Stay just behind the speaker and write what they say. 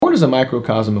porn is a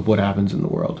microcosm of what happens in the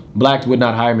world. Blacks would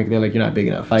not hire me. They're like, you're not big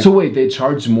enough. Like, So wait, they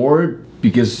charge more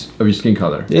because of your skin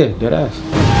color? yeah, dead ass.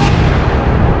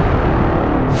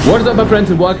 What is up, my friends,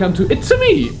 and welcome to It's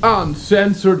Me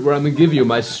Uncensored, where I'm gonna give you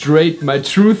my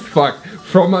truth fuck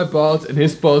from my balls and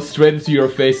his balls straight into your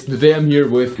face. Today I'm here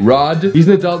with Rod. He's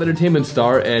an adult entertainment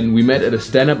star, and we met at a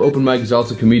stand-up open mic. He's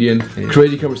also a comedian.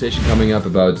 Crazy conversation coming up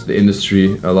about the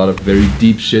industry. A lot of very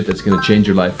deep shit that's gonna change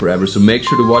your life forever. So make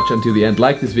sure to watch until the end.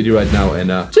 Like this video right now and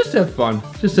just have fun.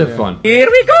 Just have fun. Here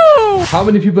we go! How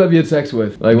many people have you had sex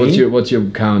with? Like, what's your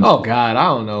count? Oh God, I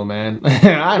don't know, man.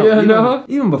 I don't know.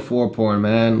 Even before porn,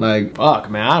 man. Like, fuck,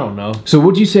 man, I don't know. So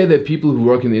would you say that people who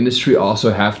work in the industry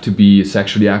also have to be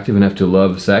sexually active and have to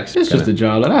love sex? It's just a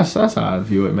job. That's how I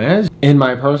view it, man. In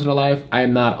my personal life, I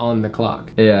am not on the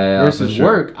clock. Yeah. Versus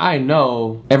work, I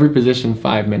know every position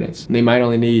 5 minutes. They might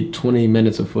only need 20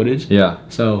 minutes of footage. Yeah.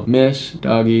 So mish,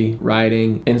 doggy,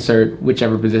 writing, insert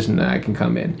whichever position that I can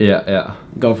come in. Yeah.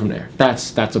 Go from there.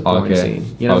 That's a porn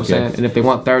scene. You know what I'm saying? And if they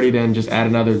want 30, then just add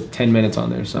another 10 minutes on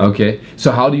there. So. Okay.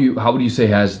 So how would you say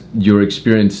has your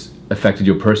experience affected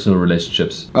your personal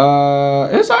relationships?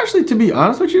 It's actually, to be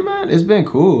honest with you, man, it's been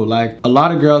cool. Like, a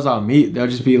lot of girls I'll meet, they'll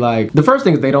just be like, the first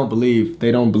thing is they don't believe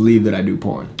that I do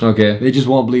porn. Okay. They just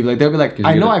won't believe. Like, they'll be like,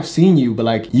 I know I've seen you, but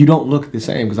like, you don't look the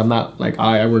same because I'm not like,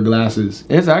 I wear glasses.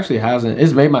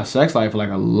 It's made my sex life like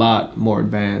a lot more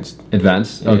advanced.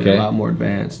 Advanced? Yeah, Okay. a lot more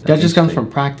advanced. That just comes from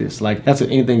practice. Like, that's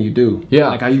anything you do. Yeah.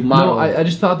 Like how you model. No, I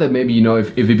just thought that maybe, you know,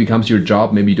 if it becomes your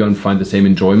job, maybe you don't find the same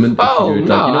enjoyment. Oh, if you do it.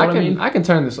 no, Like, you know what I mean? I can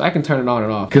turn it on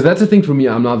and off. Because that's the thing for me,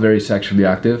 I'm not very sexually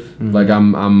active. Like,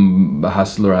 I'm a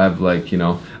hustler. I have, like, you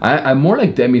know, I'm more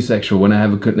like demisexual. When I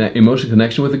have an emotional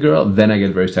connection with a girl, then I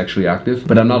get very sexually active.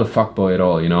 But I'm not a fuckboy at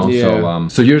all, you know? Yeah.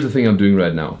 So here's the thing I'm doing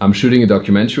right now. I'm shooting a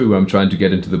documentary where I'm trying to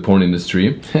get into the porn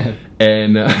industry.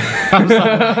 And how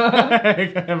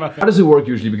does it work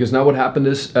usually? Because now what happened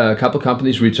is a couple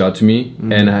companies reach out to me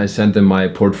and I sent them my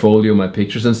portfolio, my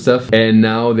pictures and stuff. And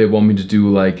now they want me to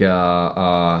do like,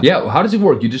 yeah, how does it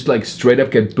work? You just like straight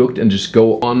up get booked and just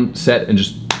go on set and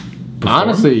just perform?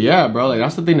 Honestly, yeah, bro. Like,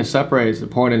 that's the thing that separates the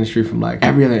porn industry from like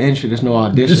every other industry. There's no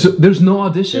audition. There's no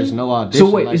audition? There's no audition.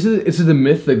 So wait, like, is it a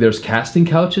myth like there's casting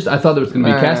couches? I thought there was gonna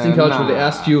be a casting couch where they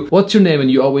asked you, what's your name? And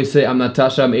you always say, I'm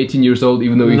Natasha, I'm 18 years old,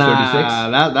 even though you're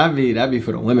 36. That'd be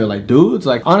for the women. Like, dudes,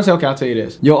 like, honestly, okay, I'll tell you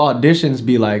this. Your auditions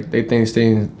be like, they think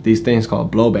these things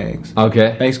called blow bangs.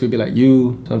 Okay. Basically be like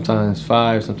you, sometimes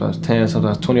 5, sometimes 10,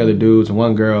 sometimes 20 other dudes and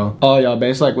one girl. Oh, y'all,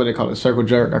 basically like what they call a circle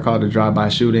jerk. I call it a drive-by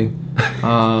shooting.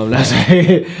 That's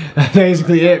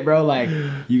basically it, bro. Like,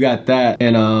 you got that.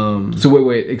 And So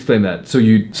wait, explain that. So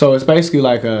it's basically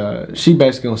like she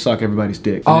basically gonna suck everybody's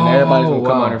dick. And then everybody's gonna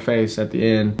come on her face at the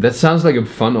end. That sounds like a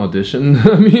fun audition.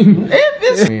 I mean,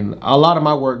 a lot of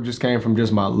my work just came from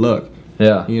just my look.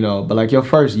 Yeah. You know, but like your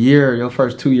first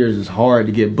 2 years is hard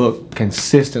to get booked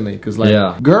consistently. Cause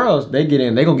like girls, they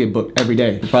gonna get booked every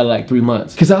day. Probably like 3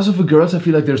 months. Cause also for girls, I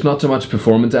feel like there's not so much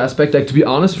performance aspect. Like, to be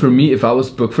honest, for me, if I was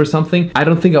booked for something, I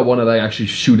don't think I want to like actually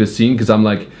shoot a scene. Cause I'm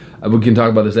like, we can talk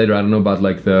about this later. I don't know about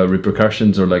like the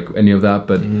repercussions or like any of that,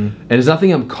 but and it's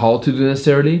nothing I'm called to do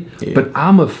necessarily. Yeah. But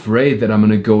I'm afraid that I'm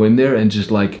gonna go in there and just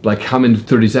like come in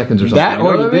 30 seconds or something. That,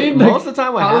 or I mean? Most of the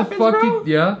time what happens, bro,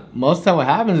 most of the time what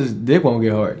happens is dick won't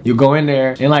get hard. You go in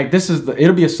there and like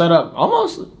it'll be a setup,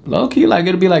 almost low key, like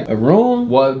it'll be like a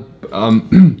room. Well,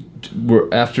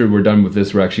 after we're done with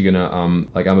this, we're actually gonna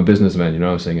like, I'm a businessman, you know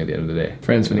what I'm saying, at the end of the day.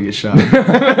 Friends gonna get shot.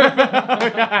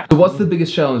 So what's the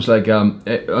biggest challenge? Like,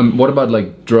 what about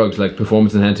like drugs, like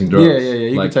performance enhancing drugs? Yeah.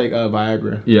 You can take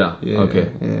Viagra. Yeah.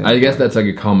 Okay. Yeah, I guess that's like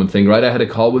a common thing, right? I had a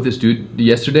call with this dude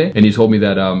yesterday, and he told me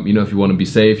that you know, if you want to be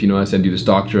safe, you know, I send you this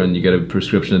doctor, and you get a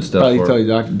prescription and stuff. Probably told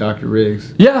you Dr.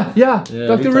 Riggs. Yeah,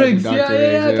 Dr. Riggs.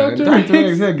 Yeah, Dr.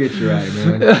 Riggs. He'll get you right,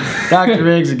 man. Dr.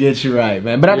 Riggs will get you right,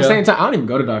 man. But at the same time, I don't even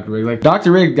go to Dr. Riggs. Like,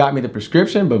 Dr. Riggs got me the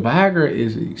prescription, but Viagra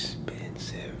is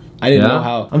expensive. I didn't know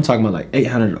how. I'm talking about like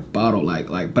 800 a bottle,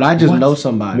 like. But I just know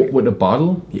somebody. What, a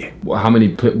bottle? Yeah. Well, how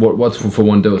many? What's for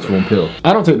one dose, for one pill?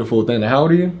 I don't take the full thing. Like, how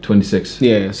old are you? 26.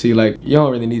 Yeah. See, like, you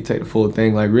don't really need to take the full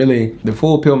thing. Like, really, the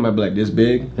full pill might be like this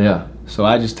big. Yeah. So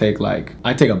I just take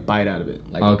a bite out of it,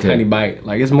 like a tiny bite.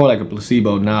 Like, it's more like a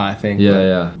placebo now, I think.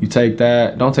 Yeah. You take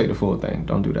that. Don't take the full thing.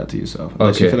 Don't do that to yourself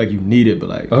unless you feel like you need it. But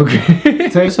like,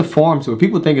 it's a form to it.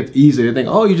 People think it's easy. They think,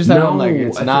 oh, you just have them. Like,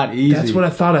 it's not easy. That's what I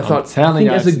thought. I'm telling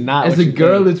you, as a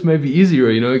girl, it's maybe easier.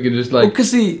 You know, you can just like.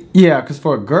 Because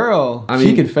for a girl,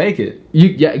 she can fake it.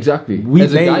 Yeah, exactly.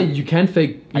 As a guy, you can't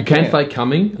fake You can't fight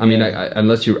coming. I mean,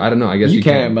 unless I don't know. I guess you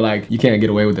can, but like you can't get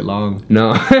away with it long. No.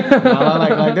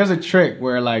 like there's a trick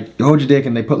where like you hold your dick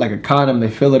and they put like a condom, they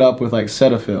fill it up with like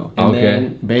Cetaphil, and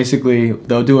then basically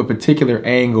they'll do a particular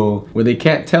angle where they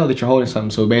can't tell that you're holding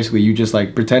something. So basically you just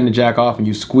like pretend to jack off and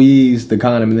you squeeze the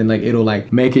condom, and then like it'll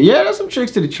like make it. Yeah, there's some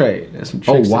tricks to the trade. There's some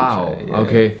tricks. Oh wow. To the trade, yeah.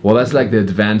 Okay. Well, that's like the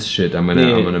advanced shit. I'm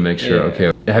gonna make sure.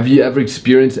 Okay. Have you ever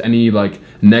experienced any like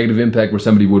negative impact where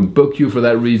somebody wouldn't book you for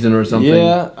that reason or something?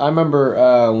 Yeah, I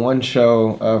remember one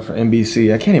show for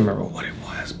NBC. I can't even remember what it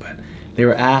was, but they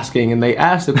were asking, and they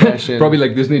asked the question. Probably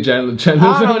like Disney Channel.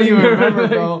 I don't even remember,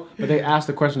 bro. But they asked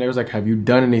the question. They was like, "Have you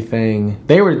done anything?"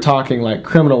 They were talking like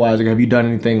criminal-wise. Like, "Have you done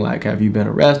anything? Like, have you been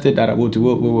arrested?" And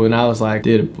I was like,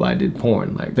 I did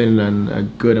porn. Like, been in a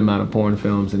good amount of porn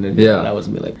films, and then that was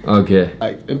me. Like, okay.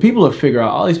 Like, and people will figure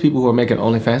out. All these people who are making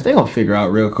OnlyFans, they gonna figure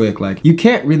out real quick. Like, you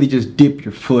can't really just dip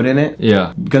your foot in it.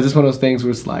 Yeah. Because it's one of those things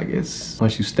where it's like,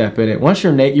 once you step in it, once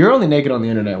you're naked, you're only naked on the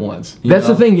internet once. That's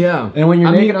the thing, yeah. And when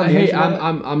you're naked on the internet,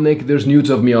 I'm naked. There's nudes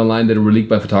of me online that were leaked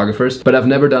by photographers, but I've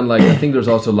never done like. I think there's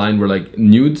also a line where like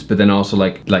nudes, but then also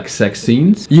like sex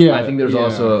scenes. Yeah. I think there's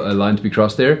also a line to be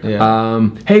crossed there. Yeah.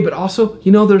 Hey, but also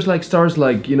there's like stars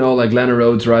like like Lana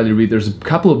Rhoades, Riley Reid. There's a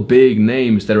couple of big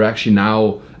names that are actually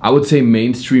now, I would say,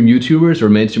 mainstream YouTubers or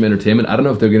mainstream entertainment. I don't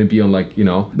know if they're gonna be on like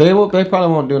They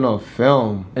probably won't do no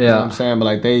film. Yeah. You know what I'm saying, but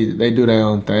like they do their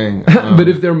own thing. But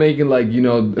if they're making like a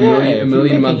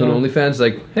million a month on OnlyFans,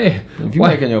 like hey, if you're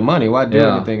making your money, why do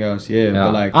anything else? Yeah.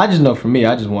 But like I just know for me,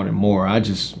 I just wanted more.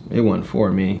 It wasn't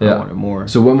for me. I wanted more.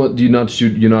 So when do you not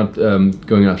shoot? You're not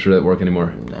going after that work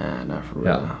anymore? Nah, not for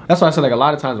real. Yeah. That's why I said like a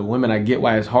lot of times with women, I get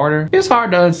why it's harder. It's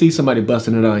hard to unsee somebody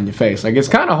busting it on your face. Like it's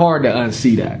kind of hard to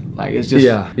unsee that. Like it's just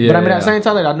but I mean at the same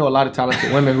time, like, I know a lot of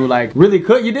talented women who like really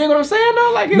could. You dig what I'm saying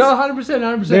though? Like no,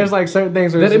 100%. There's like certain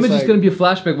things where that image like, is gonna be a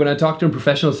flashback when I talk to her in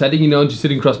professional setting. Just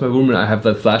sitting across my room, and I have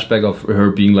that flashback of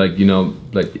her being like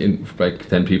like in like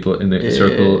 10 people in the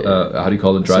circle. How do you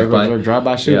call it?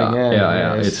 Drive-by shooting.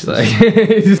 Yeah. It's like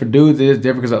for dudes, it is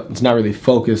different because it's not really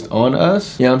focused on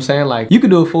us. You know what I'm saying? Like you could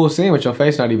do a full scene with your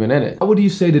face not even in it. How would you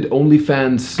say that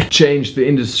OnlyFans changed the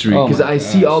industry? Because I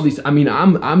see all these. I mean,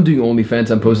 I'm doing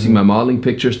OnlyFans. I'm posting my modeling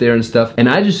pictures there and stuff, and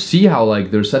I just see how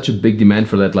like there's such a big demand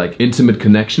for that like intimate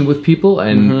connection with people,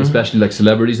 and especially like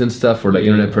celebrities and stuff, or like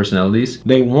internet personalities.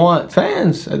 They want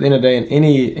fans at the end of the day, and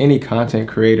any content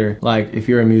creator. Like if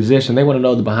you're a musician, they want to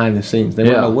know the behind the scenes. They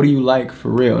want to know what do you like for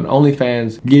real. And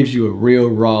OnlyFans gives you a real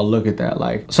raw look at that.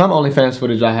 Like some OnlyFans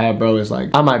footage I have, bro, is like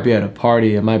I might be at a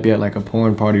party, I might be at like a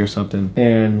porn party or something,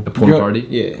 and a porn party.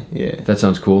 Yeah. That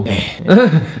sounds cool.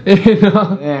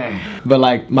 But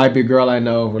like might be a girl I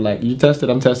know. We're like, you tested,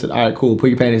 I'm tested. All right, cool. Put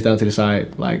your panties down to the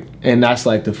side, like, and that's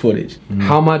like the footage.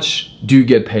 How much do you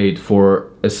get paid for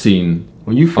a scene?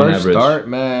 When you first start,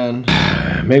 man,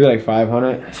 maybe like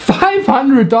 $500.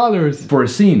 $500 for a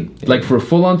scene, like for a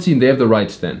full-on scene. They have the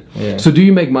rights then. Yeah. So do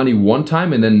you make money one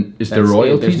time and then is there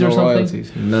royalties or something?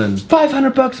 Royalties. None.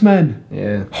 $500, man.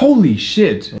 Yeah. Holy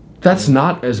shit. That's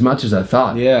not as much as I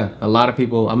thought. Yeah, a lot of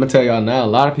people, I'm gonna tell y'all now,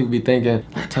 a lot of people be thinking,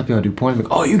 I tell people I do porn, like,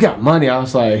 oh, you got money. I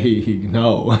was like,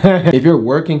 no. If you're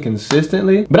working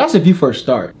consistently, but that's if you first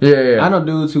start. Yeah. I know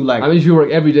dudes who like, I mean, if you work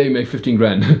every day, you make 15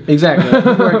 grand. Exactly. If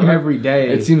you work every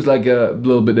day. It seems like a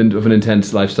little bit of an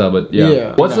intense lifestyle, but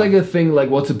yeah. What's like a thing,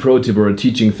 like what's a pro tip or a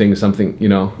teaching thing, something,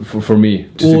 for me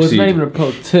to succeed? It's not even a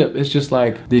pro tip. It's just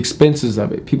like the expenses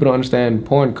of it. People don't understand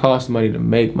porn costs money to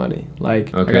make money.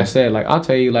 Like I said, like I'll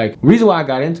tell you, like reason why I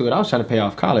got into it, I was trying to pay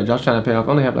off college. I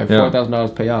only have like $4,000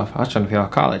 to pay off. I was trying to pay off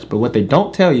college. But what they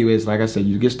don't tell you is, like I said,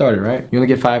 you get started, right? You only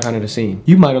get $500 a scene.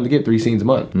 You might only get 3 scenes a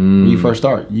month when you first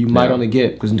start. You might only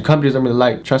get, because companies don't really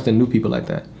like trusting new people like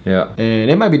that. Yeah. And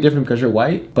it might be different because you're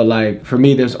white, but like for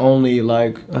me, there's only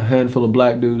like a handful of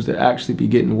black dudes that actually be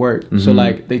getting work. So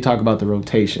like they talk about the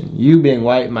rotation. You being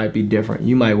white might be different.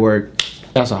 You might work.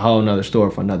 That's a whole nother story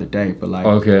for another day. But like,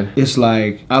 it's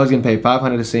like I was getting paid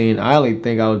 $500 a scene. I only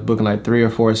think I was booking like 3 or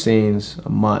 4 scenes a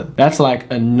month. That's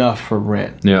like enough for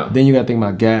rent. Yeah. Then you got to think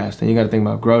about gas. Then you got to think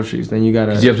about groceries. Then you got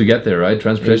to. Because you have to get there, right?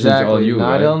 Transportation is all you.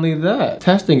 Not right? only that,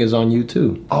 testing is on you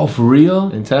too. Oh, for real?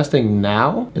 And testing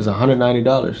now is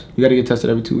 $190. You got to get tested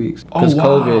every 2 weeks. Oh,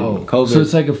 wow. COVID. So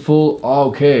it's like a full.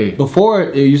 Before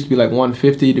it used to be like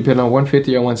 $150, depending on $150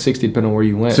 or $160, depending on where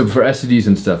you went. So for STDs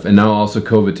and stuff, and now also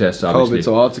COVID tests, obviously.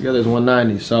 Really? So altogether it's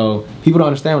 190. So people don't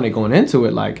understand when they're going into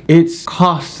it, like, it's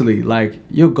costly. Like,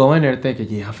 you'll go in there thinking,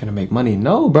 yeah, I'm finna make money.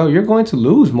 No, bro, you're going to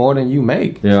lose more than you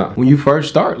make. Yeah. When you first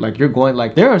start, like, you're going,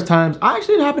 like, there was times,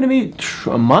 actually it happened to me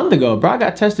a month ago, bro. I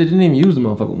got tested, didn't even use the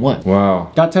motherfucker once.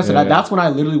 Wow. Got tested. Yeah, That's when I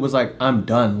literally was like, I'm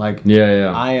done. Like,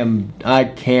 Yeah. I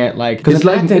can't, like, because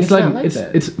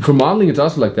It's for modeling. It's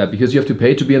also like that because you have to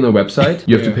pay to be on the website.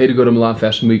 You have to pay to go to Milan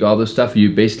Fashion Week. All this stuff.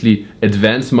 You basically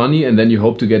advance money, and then you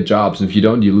hope to get jobs. And if you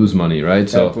don't, you lose money, right?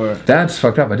 So that's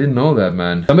fucked up. I didn't know that,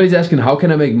 man. Somebody's asking, how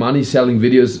can I make money selling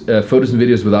videos, photos and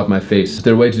videos without my face? Is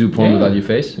there a way to do porn without your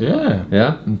face? Yeah.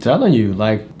 Yeah. I'm telling you,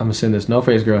 like, I'm gonna send this No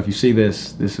Face Girl. If you see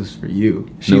this is for you.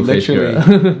 She No Face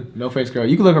literally No Face Girl.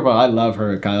 You can look her up. I love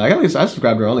her. Kind of like, at least I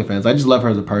subscribe to her OnlyFans. I just love her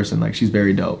as a person. Like, she's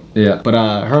very dope. Yeah. But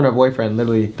her and her boyfriend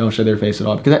literally don't show their face at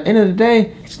all because at the end of the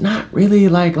day, it's not really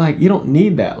like you don't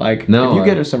need that. Like, no, if you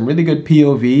get her some really good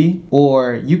POV,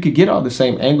 or you could get all the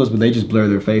same angles, but they just blur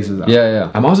their faces out.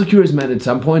 Yeah. I'm also curious, man. At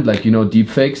some point, like, you know,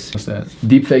 deepfakes. What's that?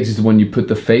 Deepfakes is when you put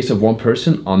the face of one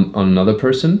person on another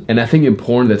person, and I think in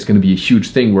porn that's going to be a huge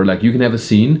thing where like you can have a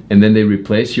scene and then they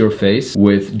replace your face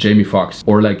with Jamie Foxx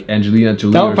or like Angelina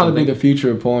Jolie. That would probably be the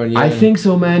future of porn. Yeah. I think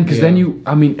so, man, because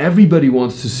then everybody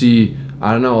wants to see,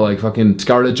 I don't know, like fucking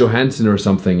Scarlett Johansson or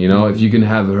something, you know? If you can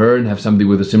have her and have somebody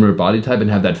with a similar body type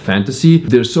and have that fantasy.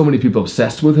 There's so many people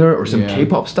obsessed with her, or some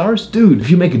K-pop stars. Dude,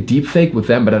 if you make a deep fake with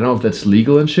them, but I don't know if that's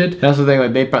legal and shit. That's the thing,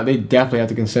 like they definitely have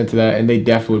to consent to that, and they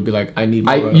definitely would be like, I need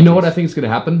more you know what I think is gonna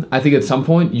happen? I think at some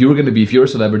point you're gonna be, if you're a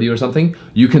celebrity or something,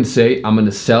 you can say, I'm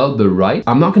gonna sell the right.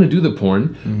 I'm not gonna do the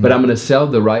porn, but I'm gonna sell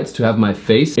the rights to have my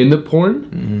face in the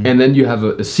porn, and then you have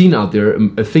a scene out there,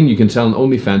 a thing you can sell on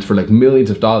OnlyFans for like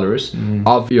millions of dollars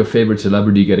of your favorite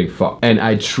celebrity getting fucked. And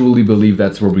I truly believe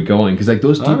that's where we're going, because like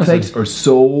those deepfakes are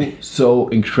so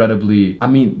incredibly, I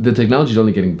mean, the technology is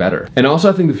only getting better. And also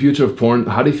I think the future of porn,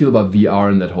 how do you feel about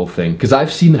VR and that whole thing? Because have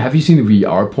you seen the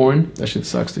VR porn? That shit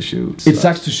sucks to shoot. It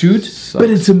sucks to shoot, but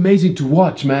it's amazing to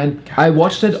watch, man. I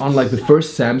watched it on like the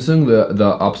first Samsung,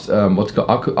 what's it called,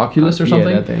 Oculus or something?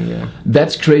 Yeah, that thing, yeah.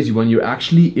 That's crazy when you're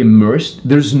actually immersed.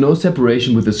 There's no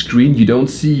separation with the screen. You don't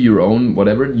see your own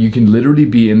whatever. You can literally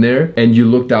be in there and you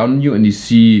look down on you and you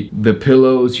see the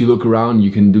pillows. You look around.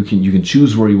 You can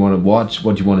choose where you want to watch,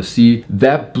 what you want to see.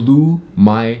 That blew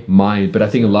my mind. But I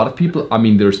think a lot of people, I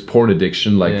mean, there's porn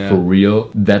addiction, like for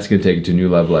real. That's gonna take it to a new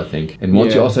level, I think. And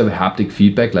once you also have a haptic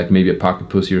feedback, like maybe a pocket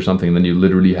pussy or something, then you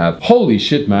literally have, holy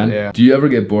shit, man. Yeah. Do you ever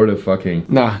get bored of fucking?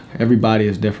 Nah, everybody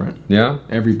is different. Yeah?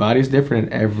 Everybody's different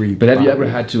and everybody. But have you ever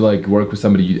had to like work with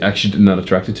somebody you actually not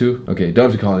attracted to? Okay, don't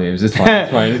have to call names. It's fine.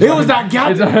 It's fine. It was that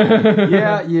guy.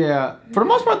 Yeah. For the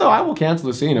most part, though, I will cancel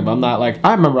the scene if I'm not like.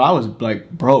 I remember I was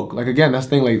like broke. Like again, that's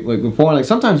the thing. Like before, like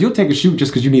sometimes you'll take a shoot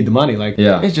just because you need the money. Like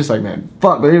it's just like, man,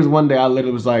 fuck. But there was one day I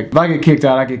literally was like, if I get kicked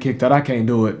out, I get kicked out. I can't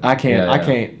do it. I can't.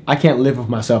 I can't live with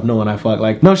myself knowing I fuck.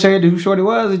 Like no shade to who Shorty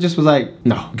was. It just was like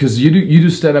no. Because you do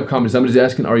stand-up comedy. Somebody's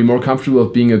asking, are you more comfortable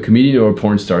with being a comedian or a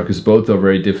porn star? Because both are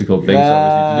very difficult things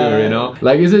obviously to do. You know,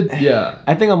 like is it? Yeah.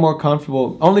 I think I'm more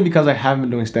comfortable only because I haven't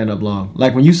been doing stand-up long.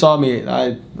 Like when you saw me,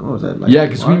 what was that? Like, yeah,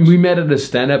 because we met at a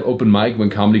stand-up open mic when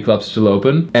comedy clubs still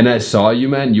open, and I saw you,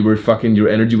 man. You were fucking, your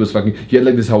energy was fucking. You had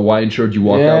like this Hawaiian shirt. You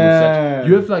walked out with such.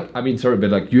 You have like, I mean, sorry,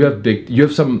 but like you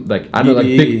have some like I don't know, like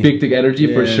big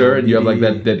dick for sure, and you have like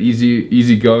that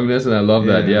easy goingness, and I love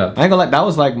that. Yeah. I ain't gonna lie, that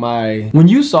was like when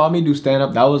you saw me do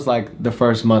stand-up, that was like the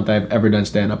first month I've ever done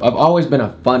stand-up. I've always been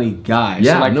a funny guy.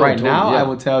 Yeah. So like now, I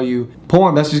will tell you.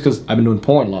 Porn, that's just because I've been doing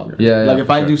porn longer. Yeah. Like if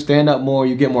I do stand up more,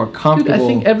 you get more comfortable. Dude, I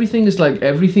think everything is like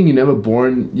everything. You're never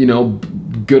born, you know,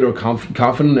 good or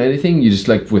confident in anything. You just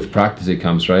like with practice it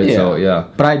comes, right? Yeah. So yeah.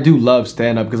 But I do love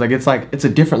stand up because like it's a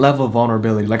different level of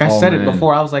vulnerability. Like I said it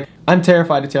before, I was like, I'm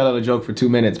terrified to tell out a joke for 2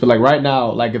 minutes. But like right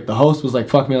now, like if the host was like,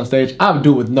 fuck me on stage, I would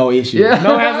do it with no issue. Yeah.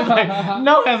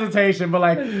 No hesitation. But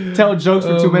like tell jokes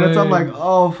for 2 minutes, I'm like,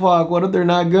 oh fuck, what if they're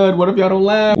not good? What if y'all don't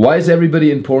laugh? Why is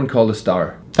everybody in porn called a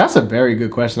star? That's a very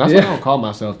good question. That's why I don't call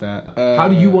myself that. How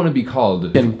do you want to be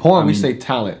called? In porn, we say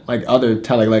talent. Like other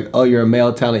talent. Like, oh, you're a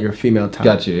male talent, you're a female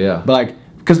talent. Gotcha, yeah. But like,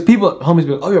 because homies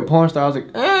be like, oh, you're a porn star. I was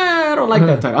like, I don't like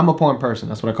that type. I'm a porn person.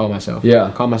 That's what I call myself. Yeah.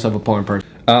 I call myself a porn person.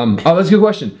 That's a good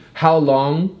question. How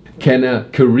long can a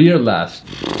career last?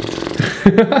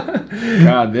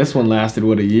 God, this one lasted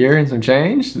a year and some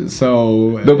change.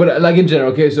 So no, but like in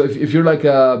general, okay. So if you're like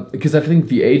because I think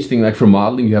the age thing, like for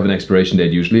modeling, you have an expiration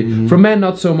date usually. For men,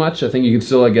 not so much. I think you can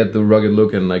still like get the rugged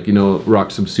look and like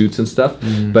rock some suits and stuff.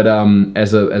 But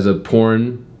as a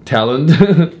porn talent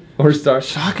or star,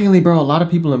 shockingly, bro, a lot of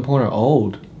people in porn are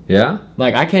old. Yeah.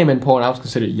 Like I came in porn, I was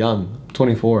considered young,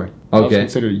 24. I was Okay.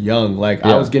 considered young. Like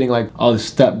Yeah. I was getting like all the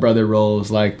stepbrother roles.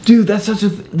 Like Dude, that's such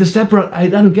the stepbro. I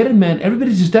don't get it, man.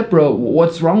 Everybody's a stepbro.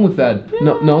 What's wrong with that?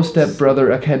 No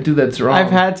stepbrother. I can't do that. It's wrong.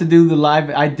 I've had to do the live.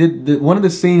 I did one of the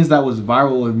scenes that was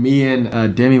viral with me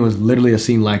and Demi was literally a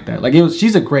scene like that. Like it was.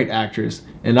 She's a great actress,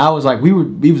 and I was like, we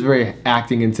was very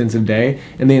acting intensive day,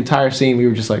 and the entire scene we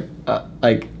were just like,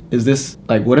 is this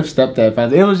like what if stepdad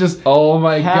fans? It was just Oh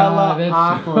my hella god!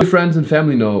 awkward. Friends and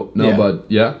family know, Yeah. but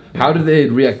yeah. How did they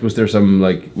react? Was there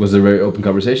was there a very open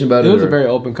conversation about it? It was a or- very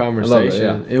open conversation.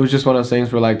 yeah. It was just one of those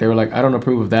things where like they were like, I don't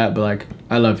approve of that, but like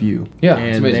I love you. Yeah, it's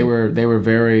and amazing. they were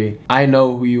very. I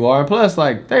know who you are. Plus,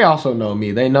 like they also know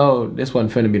me. They know this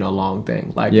wasn't finna be no long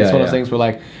thing. Like Yeah, it's one of those yeah. things where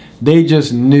like they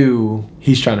just knew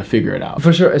he's trying to figure it out.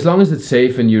 For sure, as long as it's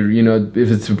safe and if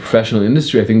it's a professional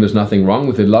industry, I think there's nothing wrong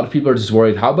with it. A lot of people are just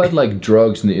worried. How about like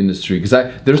drugs in the industry? Because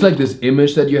there's like this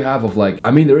image that you have of like,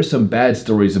 I mean, there is some bad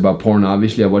stories about porn.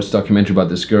 Obviously, I watched a documentary about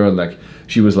this girl. Like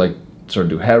she was like started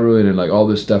to do heroin and like all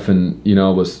this stuff, and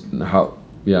was how.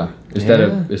 Yeah, is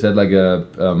that like a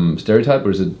stereotype, or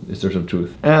is there some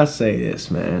truth? I'll say this,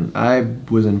 man. I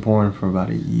was in porn for about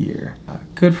a year. A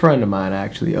good friend of mine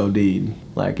actually OD'd.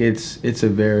 Like it's a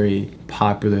very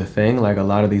popular thing. Like a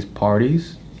lot of these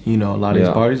parties, a lot of Yeah.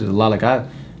 these parties. There's a lot like I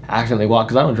accidentally walked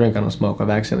because I don't drink, I don't smoke.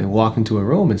 I've accidentally walked into a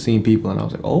room and seen people, and I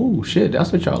was like, oh shit,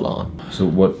 that's what y'all on. So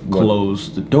what? Close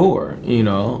the door.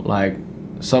 Like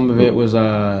some of it was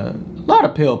a lot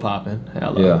of pill popping,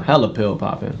 hella pill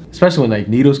popping. Especially when like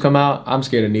needles come out. I'm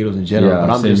scared of needles in general, Yeah, but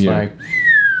I'm same just here. like,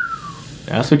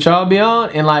 that's what y'all be on.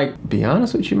 And like, be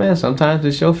honest with you, man. Sometimes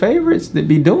it's your favorites that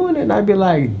be doing it, and I'd be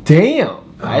like, damn,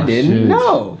 I didn't shit.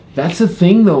 know. That's the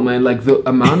thing though, man. Like the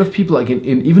amount of people, like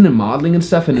in even in modeling and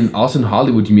stuff, and also in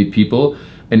Hollywood, you meet people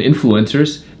and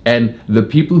influencers, and the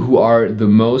people who are the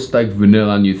most like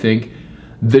vanilla, and you think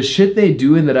the shit they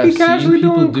do and that I've seen casually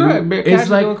people doing do crack, is casually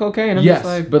like doing cocaine. I'm yes, just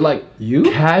like, but like you?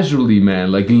 casually,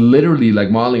 man, like literally, like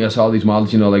modeling. I saw these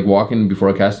models, like walking before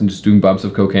a casting, just doing bumps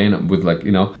of cocaine with like,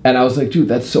 and I was like, dude,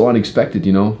 that's so unexpected,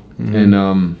 Mm-hmm.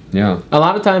 and yeah. A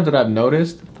lot of times that I've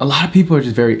noticed, a lot of people are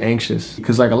just very anxious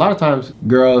because like a lot of times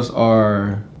girls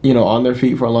are on their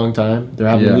feet for a long time. They're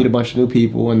having to Yeah. meet a bunch of new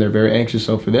people and they're very anxious.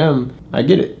 So for them, I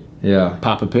get it. Yeah.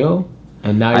 Pop a pill,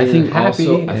 and now I you're think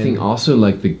happy. also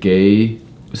like the gay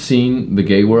scene, the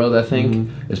gay world, I think,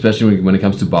 Mm-hmm. especially when it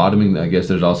comes to bottoming, I guess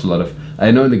there's also a lot of,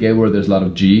 I know in the gay world there's a lot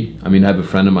of G. I mean, I have a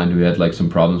friend of mine who had like some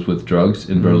problems with drugs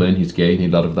in Berlin. He's gay, and he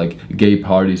had a lot of like gay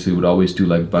parties. He would always do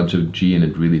like a bunch of G, and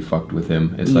it really fucked with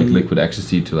him. It's like liquid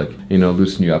ecstasy to like,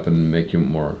 loosen you up and make you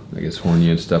more, I guess, horny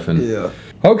and stuff. And Yeah.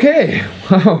 Okay.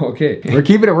 Wow. Okay. We're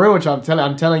keeping it real with y'all.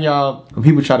 I'm telling y'all, when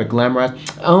people try to glamorize,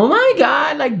 oh my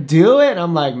God, like do it.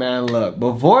 I'm like, man, look,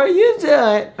 before you do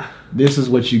it, this is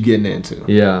what you're getting into.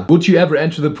 Yeah. Would you ever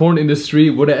enter the porn industry?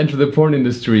 Would I enter the porn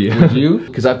industry? Would you?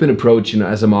 Because I've been approached,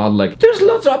 as a model, like, there's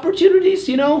lots of opportunities,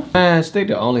 Man, stick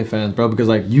to OnlyFans, bro, because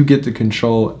like you get to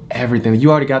control everything.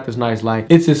 You already got this nice life.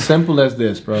 It's as simple as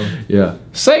this, bro. Yeah.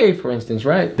 Say, for instance,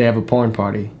 right? They have a porn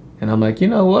party. And I'm like, you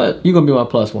know what? You're going to be my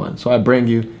plus one. So I bring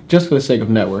you just for the sake of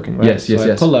networking, right? Yes, yes, so I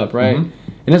yes. pull up, right? Mhm.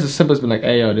 And it's as simple as being like,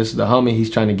 hey, yo, this is the homie.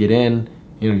 He's trying to get in.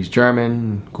 He's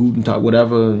German, Guten Tag,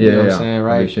 whatever. You know what I'm saying,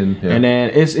 right? Relation, yeah. And then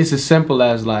it's as simple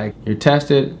as like, you're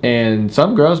tested. And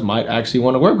some girls might actually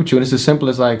want to work with you. And it's as simple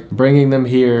as like bringing them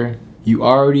here. You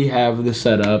already have the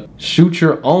setup. Shoot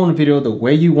your own video the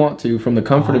way you want to from the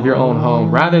comfort of your own home.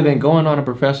 Rather than going on a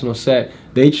professional set,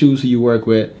 they choose who you work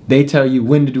with. They tell you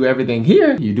when to do everything.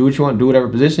 Here, you do what you want, do whatever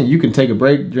position. You can take a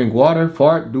break, drink water,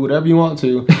 fart, do whatever you want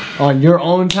to on your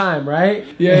own time, right?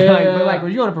 Yeah. But like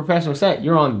when you're on a professional set,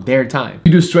 you're on their time.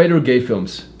 You do straight or gay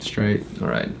films? Straight All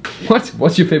right.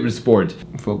 What's your favorite sport?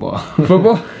 football.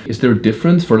 Football? Is there a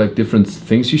difference for like different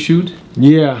things you shoot?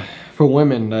 Yeah, for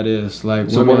women that is like.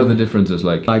 So women, what are the differences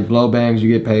like? like blow bangs? You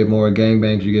get paid more. Gang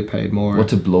bangs, you get paid more.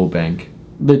 What's a blowbank?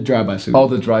 The drive-by suit. Oh,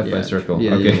 the drive-by circle.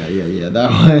 Yeah, Okay. yeah. That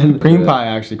one. Cream Yeah. pie,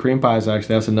 actually. Cream pie is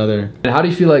actually, that's another. And how do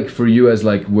you feel like for you as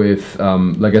like with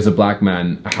like as a black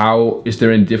man? How is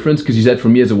there any difference? Because you said for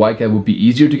me as a white guy it would be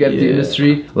easier to get into the Yeah.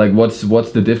 industry. Like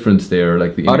what's the difference there?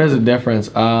 Like the Oh, there's a difference.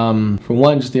 For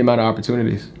one, just the amount of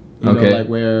opportunities. You know, Okay. like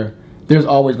where there's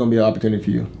always going to be an opportunity for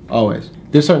you. Always.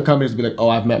 There's certain companies that be like, oh,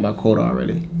 I've met my quota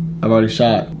already. I've already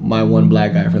shot my one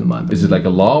black guy for the month. Is it like a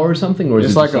law or something, or is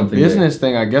It's it like just a something business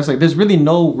thing, I guess. Like, there's really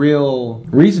no real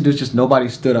reason. There's just nobody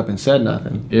stood up and said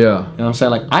nothing. Yeah. You know what I'm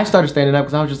saying? Like, I started standing up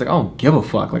because I was just like, I don't give a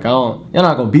fuck. Like, you're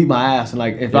not gonna beat my ass. And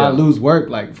like, if I Yeah. lose work,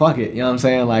 like, fuck it. You know what I'm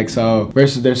saying? Like, so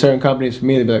versus there's certain companies for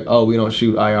me that be like, oh, we don't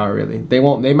shoot IR really. They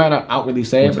might not outwardly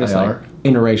say What's it, but it's IR? like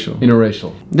interracial.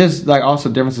 Interracial. There's like also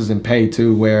differences in pay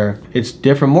too, where it's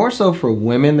different more so for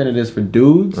women than it is for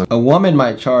dudes. A woman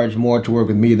might charge more to work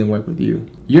with me than work with you.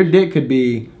 Your dick could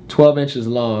be 12 inches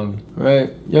long,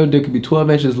 right? Your dick could be 12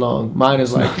 inches long. Mine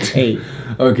is like 8.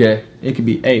 Okay. It could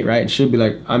be 8, right? It should be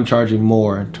like, I'm charging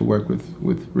more to work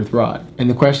with Rod. And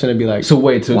the question would be like, so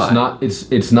wait, so why?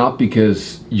 it's not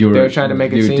because they're trying to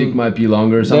make it your seem, dick might be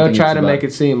longer or something. They'll try to make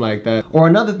it seem like that. Or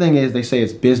another thing is they say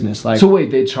it's business. Like, so wait,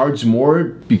 they charge more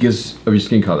because of your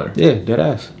skin color? Yeah, dead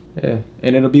ass. Yeah.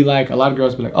 And it'll be like, a lot of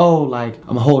girls be like, oh, like,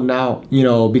 I'm holding out, you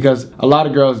know, because a lot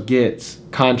of girls get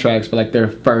contracts for like their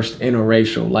first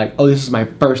interracial. Like, oh, this is my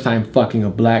first time fucking a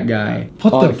black guy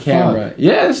on the camera.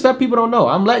 Yeah, it's stuff people don't know.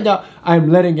 I'm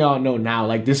letting y'all know now.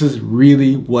 Like, this is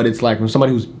really what it's like. From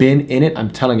somebody who's been in it,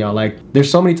 I'm telling y'all, like, there's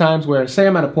so many times where, say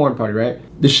I'm at a porn party, right?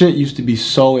 The shit used to be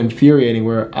so infuriating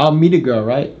where I'll meet a girl,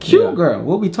 right? Cute girl.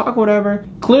 We'll be talking, whatever.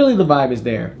 Clearly the vibe is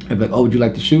there. I'd be like, oh, would you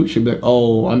like to shoot? She'd be like,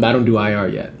 oh, I don't do IR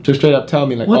yet. So straight up tell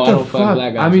me, like, what oh, I don't fuck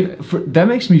black guys. I mean, that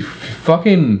makes me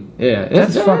fucking... Yeah.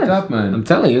 That's fucked up, man. I'm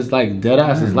telling you, it's like dead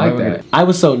ass is like that. I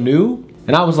was so new.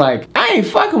 And I was like, I ain't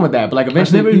fucking with that. But like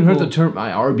eventually I've never even heard the term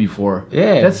IR before.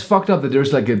 Yeah. That's fucked up that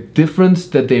there's like a difference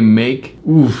that they make.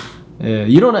 Oof. Yeah,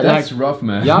 you don't. That's like, rough,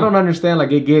 man. Y'all don't understand.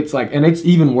 Like it gets like, and it's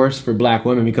even worse for black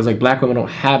women because like black women don't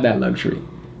have that luxury.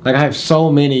 Like I have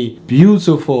so many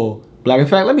beautiful black. In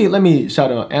fact, let me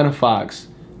shout out Anna Fox,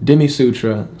 Demi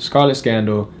Sutra, Scarlet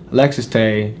Scandal, Alexis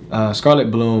Tay, Scarlet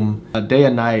Bloom, Day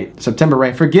and Night, September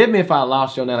Rain. Forgive me if I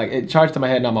lost your name. Like it charged to my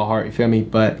head, not my heart. You feel me?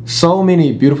 But so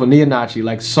many beautiful Nia Nachi,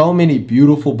 like so many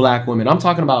beautiful black women. I'm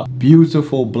talking about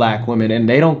beautiful black women, and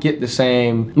they don't get the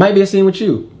same. Might be a scene with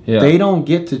you. Yeah. They don't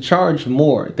get to charge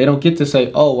more. They don't get to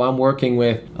say, oh, I'm working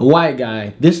with a white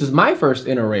guy. This is my first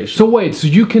interracial. So wait, so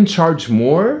you can charge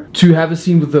more to have a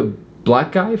scene with a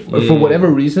black guy for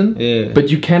whatever reason? Yeah. But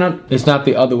you cannot... It's not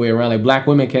the other way around. Like black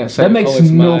women can't say, that makes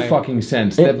no fucking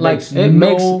sense.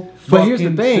 But here's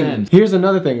the thing. Sense. Here's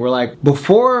another thing. We're like,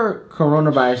 before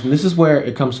coronavirus, and this is where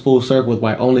it comes full circle with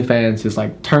why OnlyFans is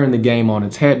like turn the game on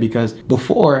its head, because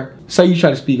before, say you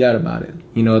try to speak out about it,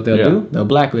 you know what they'll do? They'll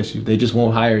blacklist you. They just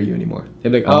won't hire you anymore.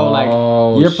 They'll be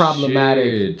like, you're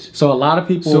problematic. Shit. So a lot of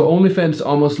people... So OnlyFans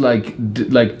almost like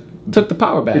took the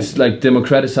power back. It's like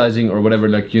democratizing or whatever,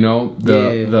 like, you know,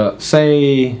 the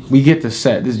say we get the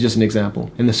set, this is just an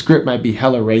example, and the script might be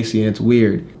hella racy and it's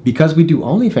weird. Because we do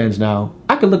OnlyFans now,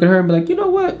 I could look at her and be like, you know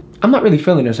what? I'm not really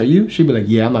feeling this, are you? She'd be like,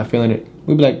 yeah, I'm not feeling it.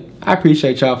 We'd be like, I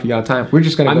appreciate y'all for y'all time. We're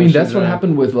just gonna go that's what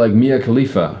happened with like Mia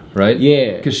Khalifa, right?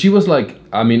 Yeah. Because she was like,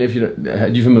 I mean, if you're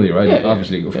familiar, right? Yeah,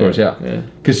 obviously, of course, yeah.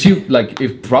 Because she, like,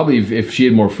 if she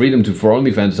had more freedom for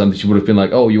OnlyFans or something, she would have been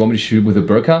like, oh, you want me to shoot with a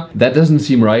burqa? That doesn't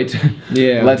seem right.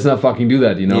 Yeah. Let's not fucking do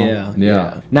that, you know?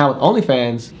 Yeah. Now with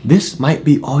OnlyFans, this might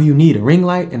be all you need: a ring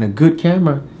light and a good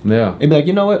camera. Yeah. And be like,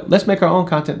 you know what? Let's make our own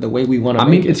content the way we want to. I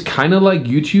mean, it's kind of like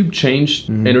YouTube changed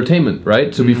entertainment,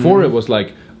 right? So before it was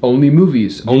like only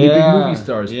movies, only big movie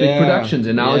stars, big productions,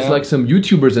 and now it's like some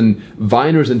YouTubers and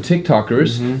Viners and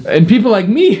TikTokers and people like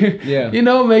me, you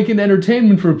know, making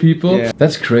entertainment for people.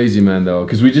 That's crazy, man, though,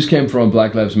 because we just came from a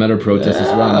Black Lives Matter protest as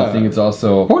well, and I think it's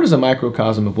also... Porn is a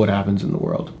microcosm of what happens in the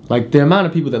world. Like, the amount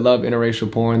of people that love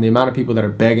interracial porn, the amount of people that are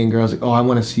begging girls, like, oh, I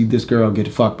want to see this girl get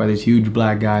fucked by this huge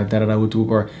black guy,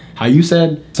 or how you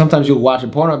said, sometimes you'll watch a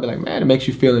porn and be like, man, it makes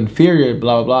you feel inferior,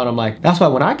 blah, blah, blah, and I'm like, that's why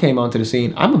when I came onto the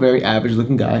scene, I'm a very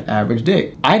average-looking guy, average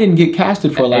dick. I didn't get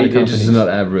casted for a lot of companies. 8 inches is not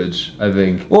average, I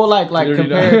think. Well, like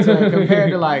compared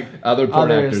to like other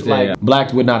porn others, actors, like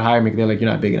blacks would not hire me. They're like, you're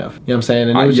not big enough. You know what I'm saying?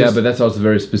 And it was but that's also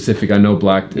very specific. I know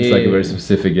black. It's like a very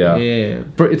specific. Yeah.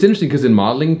 It's interesting because in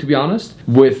modeling, to be honest,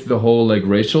 with the whole like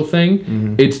racial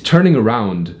thing, it's turning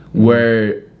around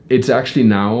where. It's actually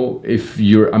now, if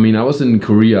you're, I mean, I was in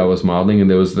Korea, I was modeling,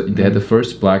 and they had the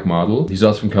first black model. He's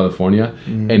also from California,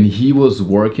 and he was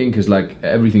working, because like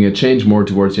everything had changed more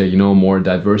towards, more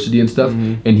diversity and stuff,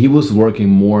 and he was working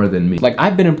more than me. Like,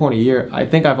 I've been in porn a year. I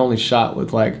think I've only shot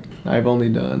with I've only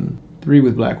done 3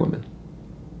 with black women.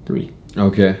 3.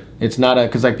 Okay. It's not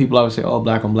because like people always say, oh,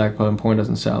 black on black porn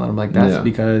doesn't sell. And I'm like, that's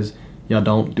because y'all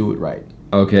don't do it right.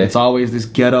 Okay. It's always this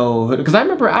ghetto. Because I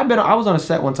remember I was on a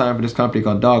set one time for this company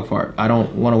called Dog Fart. I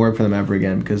don't want to work for them ever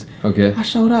again because I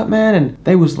showed up, man, and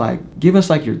they was like, give us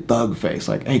like your thug face.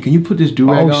 Like, hey, can you put this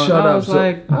do-rag on? Oh, shut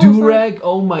up. Do-rag?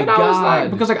 Oh my God. I was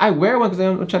like, because like I wear one because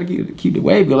I'm trying to keep the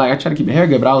wave good. Like I try to keep the hair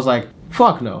good, but I was like,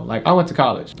 Fuck no. Like, I went to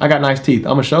college. I got nice teeth.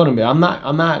 I'm gonna show them. I'm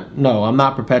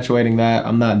not perpetuating that.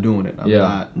 I'm not doing it. I'm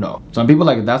not. No. Some people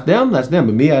like, that's them. But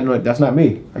me, I know that's not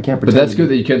me. I can't pretend. But that's good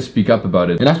that you can speak up about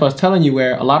it. And that's what I was telling you,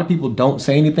 where a lot of people don't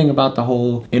say anything about the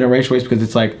whole interracial race because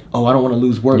it's like, oh, I don't want to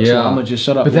lose work, so I'm gonna just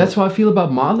shut up. But that's how I feel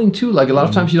about modeling too. Like, a lot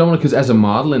of times you don't want to, because as a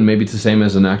model, and maybe it's the same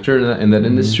as an actor in that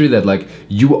industry, that like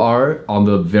you are on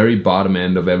the very bottom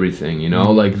end of everything, you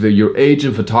know? Like your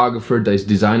agent, photographer,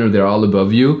 designer, they're all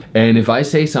above you. And if I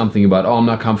say something about, oh, I'm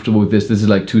not comfortable with this is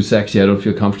like too sexy, I don't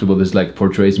feel comfortable, this like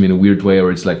portrays me in a weird way,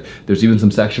 or it's like there's even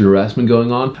some sexual harassment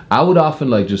going on, I would often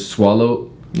like just swallow.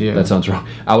 Yeah, that sounds wrong.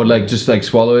 I would like just like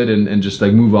swallow it and just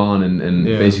like move on and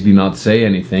basically not say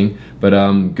anything. But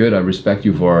good, I respect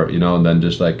you for, you know, and then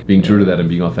just like being true to that and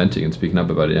being authentic and speaking up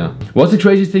about it. Yeah. What's the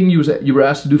craziest thing you were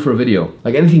asked to do for a video?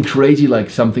 Like anything crazy, like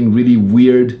something really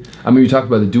weird. I mean, you talked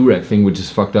about the Durek thing, which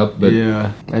is fucked up. But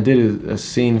yeah, I did a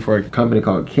scene for a company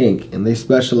called Kink, and they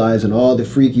specialize in all the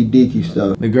freaky deaky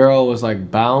stuff. The girl was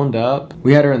like bound up.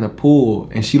 We had her in the pool,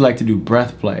 and she liked to do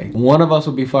breath play. One of us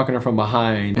would be fucking her from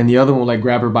behind, and the other one would like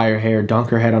grab her by her hair, dunk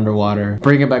her head underwater,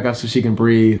 bring it back up so she can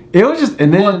breathe. It was just,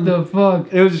 and then what the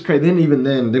fuck? It was just crazy.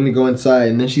 Then we go inside,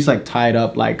 and then she's like tied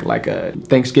up like a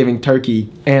Thanksgiving turkey,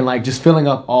 and like just filling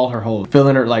up all her holes,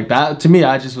 filling her like that. To me,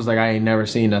 I just was like, I ain't never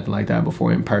seen nothing like that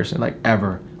before in person, like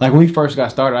ever. Like when we first got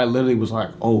started, I literally was like,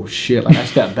 oh shit. Like I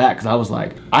stepped back because I was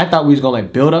like, I thought we was gonna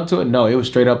like build up to it. No, it was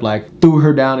straight up like threw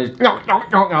her down and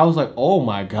I was like, oh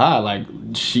my god, like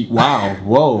wow,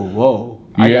 whoa.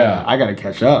 I gotta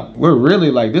catch up. We're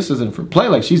really like, this isn't for play.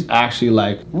 Like she's actually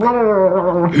like I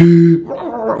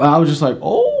was just like,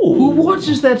 oh. Who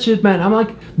watches that shit, man? I'm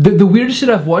like, the weirdest shit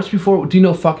I've watched before. Do you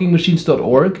know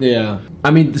fuckingmachines.org? Yeah. I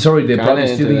mean, sorry, they're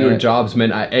probably stealing your jobs,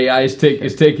 man. AI is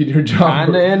taking your job.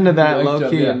 Kinda into that, low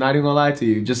key. I'm not even gonna lie to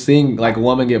you. Just seeing like a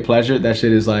woman get pleasured, that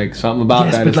shit is like something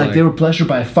about that. But like they were pleasured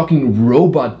by a fucking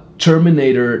robot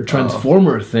Terminator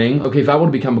Transformer thing. Okay, if I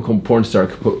want to become a porn star,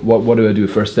 what do I do?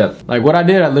 First step. Like what I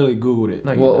did, I literally Googled it.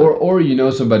 Like, well, or you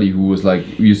know somebody who was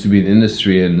like used to be in the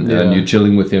industry and you're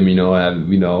chilling with him, you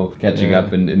know, catching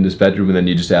up in this bedroom, and then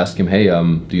you just ask him, hey,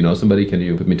 do you know somebody? Can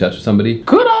you put me in touch with somebody?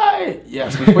 Could I?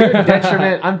 Yes, but for your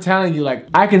detriment, I'm telling you, like,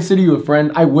 I consider you a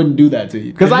friend. I wouldn't do that to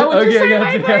you. Because I would just say,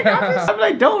 I'm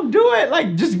like, don't do it.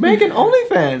 Like, just make an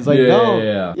OnlyFans. Like,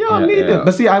 no. You don't need it.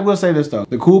 But see, I will say this, though.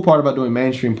 The cool part about doing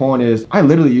mainstream porn is I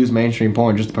literally use mainstream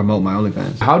porn just to promote my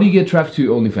OnlyFans. How do you get traffic to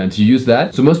OnlyFans? You use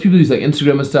that? So most people use, like,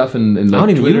 Instagram and stuff and like, I don't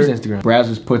even Twitter. use Instagram.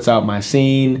 Brazzers puts out my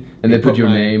scene. And they put your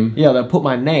name. Yeah, they'll put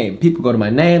my name. People go to my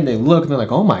name, they look, and they're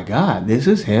like, oh my god, this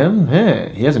is him? Yeah.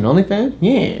 He has an OnlyFans?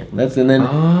 Yeah.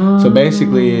 So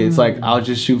basically, it's like I'll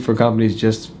just shoot for companies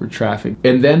just for traffic.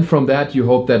 And then from that, you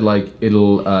hope that like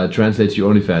it'll translate to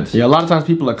your OnlyFans. Yeah, a lot of times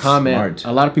people will comment. Smart.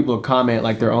 A lot of people will comment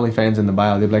like their OnlyFans in the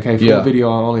bio. They'll be like, hey, full video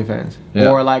on OnlyFans. Yeah.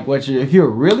 Or like, if you're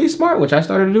really smart, which I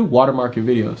started to do, watermark your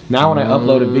videos. Now when I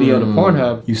upload a video to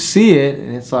Pornhub, you see it,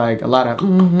 and it's like a lot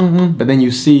of but then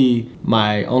you see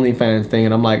my OnlyFans thing,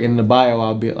 and I'm like, in the bio,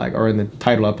 I'll be like, or in the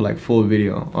title, I'll put like full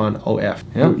video on OF.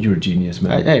 Yeah? You're a genius,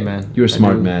 man. Hey, man. You're a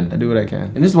smart man. I do what I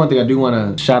can. And this is one thing I do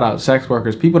want to shout out sex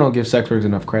workers. People don't give sex workers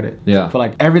enough credit. Yeah. For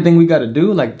like everything we got to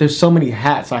do, like there's so many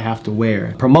hats I have to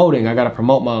wear. Promoting, I got to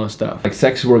promote my own stuff. Like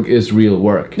sex work is real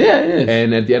work. Yeah, it is.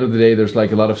 And at the end of the day, there's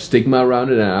like a lot of stigma around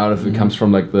it, and out of it comes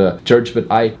from like the church. But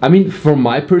I mean, from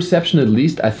my perception at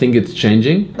least, I think it's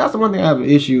changing. That's the one thing I have an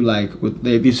issue like with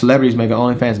these celebrities making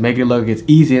OnlyFans, making it look it's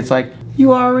easy. It's like,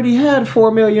 you already had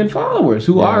 4 million followers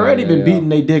who already been beating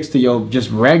their dicks to your just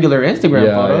regular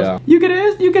Instagram photos. Yeah. You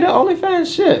get an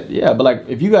OnlyFans shit. Yeah, but like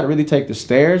if you got to really take the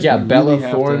stairs. Yeah, Bella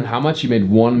Thorne, how much? You made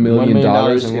 $1 million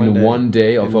in one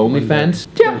day of OnlyFans?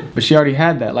 Yeah. But she already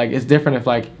had that. Like it's different if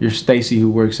like you're Stacy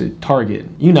who works at Target.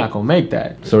 You're not gonna make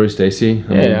that. Sorry, Stacy.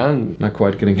 I'm not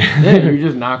quite getting it. Yeah, you're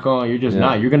just not going. You're just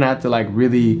not. You're gonna have to like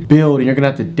really build, and you're gonna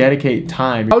have to dedicate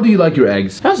time. How do you like your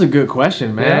eggs? That's a good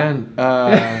question, man.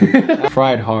 I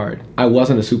fried hard. I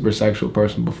wasn't a super sexual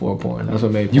person before porn. That's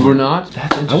what made. You were not?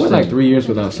 That's interesting. I went like 3 years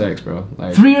without sex, bro.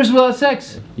 Like 3 years without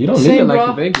sex. You don't need it like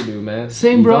you think you do, man.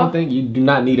 Same, bro. You do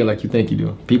not need it like you think you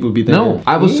do. People be thinking. No,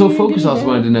 I was so focused also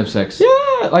when I didn't have sex.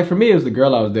 Yeah, like for me, it was the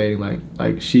girl I was dating.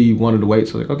 Like she wanted to wait,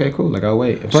 so like, okay, cool. Like I'll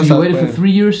wait. Plus, so you waited for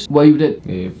 3 years while you did.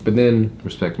 Yeah, but then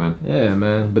respect, man. Yeah,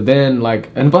 man. But then like,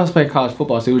 and plus playing college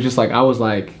football, so it was just like I was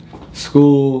like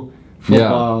school,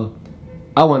 football. Yeah.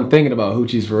 I wasn't thinking about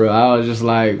hoochies for real. I was just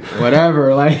like,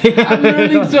 whatever. Like I'm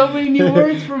learning so many new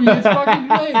words from you. It's fucking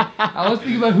great. I was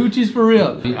thinking about hoochies for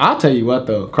real. I'll tell you what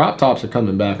though, crop tops are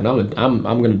coming back, and I'm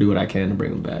gonna do what I can to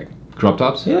bring them back. Crop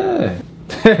tops? Yeah.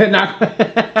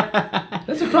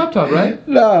 That's a crop top, right?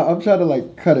 No, I'm trying to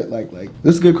like cut it like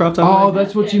this is a good crop top. Oh, like?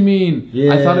 that's what you mean.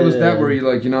 Yeah. I thought it was that where you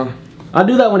like, you know. I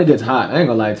do that when it gets hot. I ain't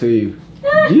gonna lie to you.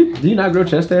 Do you not grow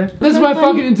chest hair? That's my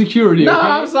fucking insecurity. No, okay?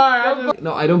 I'm sorry.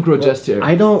 No, I don't grow chest hair.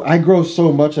 I don't. I grow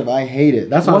so much of. I hate it.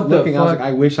 That's why I was What the looking. I was fuck? like,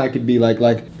 I wish I could be like.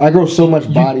 I grow so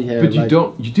much body hair. But you like,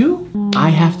 don't. You do? I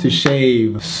have to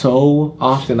shave so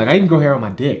often. Like I even grow hair on my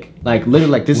dick. Like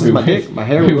literally, like this is my dick. My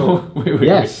hair will go. Wait,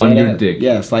 Yes, on your yeah, dick.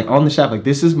 Yes, like on the shaft. Like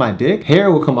this is my dick.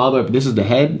 Hair will come all the way up. This is the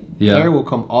head. Yeah. Hair will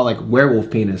come all like werewolf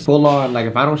penis. Full on. Like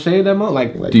if I don't shave that much,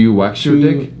 like Do you wax your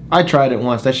dick? I tried it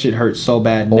once. That shit hurt so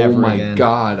bad. Oh Never my again.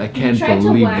 god, I can't Tried to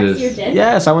believe wax your this. dick?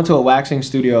 Yes, I went to a waxing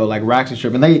studio, like waxing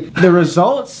strip, and the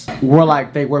results were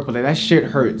like they worked, but that shit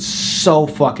hurt so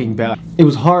fucking bad. It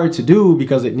was hard to do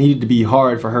because it needed to be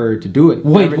hard for her to do it.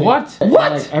 Wait, what?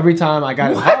 What? Like, every time I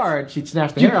got it hard, she'd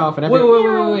snatch the hair off, and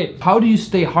Wait. How do you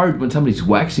stay hard when somebody's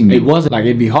waxing you? It wasn't like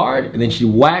it'd be hard, and then she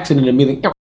waxed it, and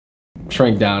immediately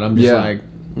shrink down. I'm just Yeah. like,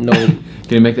 no. Can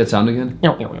you make that sound again?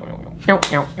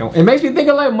 It makes me think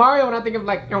of like Mario when I think of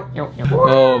like.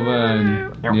 Oh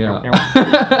man.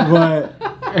 Yeah. But.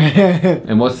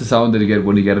 And what's the sound that you get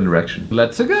when you get an erection?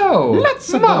 Let's go.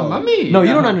 Let's Mamma mia. No,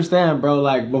 you don't understand, bro.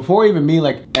 Like before even me,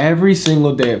 like every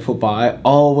single day at football, I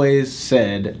always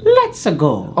said, "Let's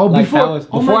go." Oh, like, before- that was,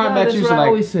 oh before my I God, met that's you, what so I like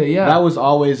always say, yeah. that was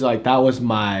always like that was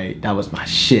my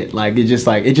shit. Like it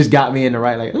just got me in the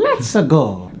right. Like let's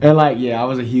go. And like yeah, I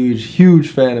was a huge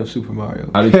fan of Super Mario.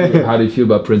 How do you feel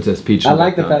about Princess Peach? I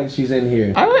like the fact that she's in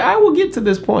here. I will get to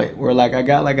this point where like I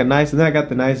got like a nice, and then I got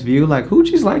the nice view. Like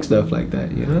Hoochie's like stuff like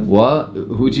that, you know. What?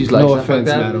 Hoochie's like No stuff like offense,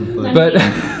 that? madam,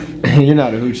 But You're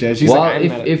not a hoochie. She's well, like, I'm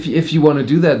not a- if you want to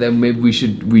do that, then maybe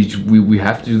we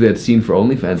have to do that scene for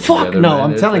OnlyFans. Fuck together, no, man.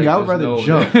 I'm It's telling like, you, I would there's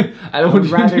rather no- jump. I don't I want would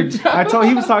you rather. to jump. I told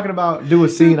he was talking about do a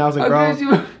scene. I was like, Okay,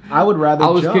 bro, you- I would rather. I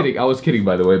was jump. kidding. I was kidding,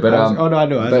 by the way. But I was- oh, no, I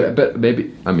know. I was like- but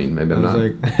maybe I'm I not. was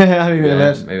like, I mean, Yeah,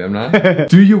 unless- maybe I'm not.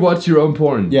 Do you watch your own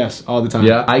porn? yes, all the time.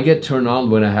 Yeah, I get turned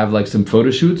on when I have like some photo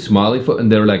shoots, smiling foot,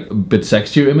 and they're like a bit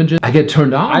sexier images. I get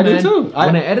turned on. I do man. too.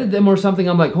 When I edit them or something,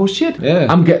 I'm like, oh shit. Yeah.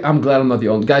 I'm glad I'm not the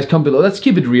only guys. Come below. Let's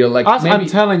keep it real. Like I'm maybe.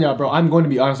 telling y'all, bro. I'm going to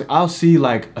be honest. I'll see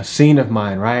like a scene of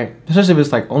mine, right? Especially if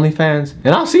it's like OnlyFans,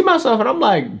 and I'll see myself, and I'm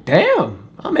like, damn.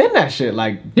 I'm in that shit,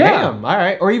 like, Yeah. damn, all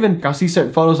right. Or even I'll see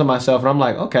certain photos of myself and I'm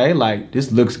like, okay, like,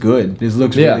 this looks good. This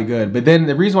looks Yeah. really good. But then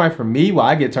the reason why for me,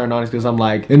 why I get turned on is because I'm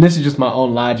like, and this is just my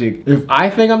own logic. If I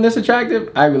think I'm this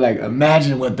attractive, I'd be like,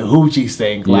 imagine what the hoochies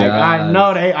think. Like, Yeah. I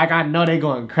know they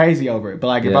going crazy over it. But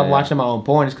like, if Yeah, I'm yeah. watching my own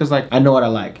porn, it's because like, I know what I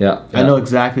like. Yeah, I yeah. know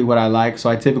exactly what I like. So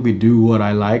I typically do what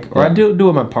I like. Or Yeah. I do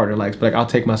what my partner likes. But like, I'll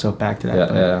take myself back to that. Yeah,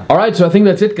 but- yeah. All right, so I think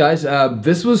that's it, guys.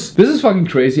 This is fucking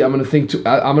crazy. I'm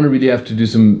gonna really have to do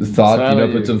some thought. Telling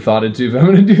Put you. some thought into if I'm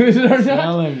gonna do this or not.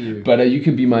 Telling you. But you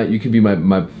can be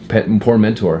my porn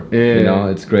mentor. Yeah. You know,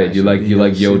 it's great. You Actually,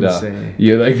 like Yoda. sensei.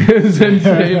 You like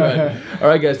sensei, man. All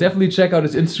right, guys, definitely check out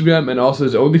his Instagram and also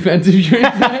his OnlyFans if you're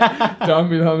into that. down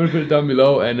below. I'm gonna put it down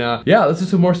below. And yeah, let's do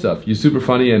some more stuff. You're super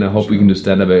funny, and I hope we can do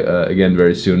stand up again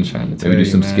very soon. Trying to Maybe tell do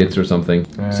some you, man. skits or something.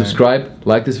 Alright. Subscribe,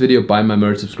 like this video, buy my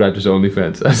merch, subscribe to his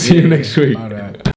OnlyFans. I'll see you next week. About that.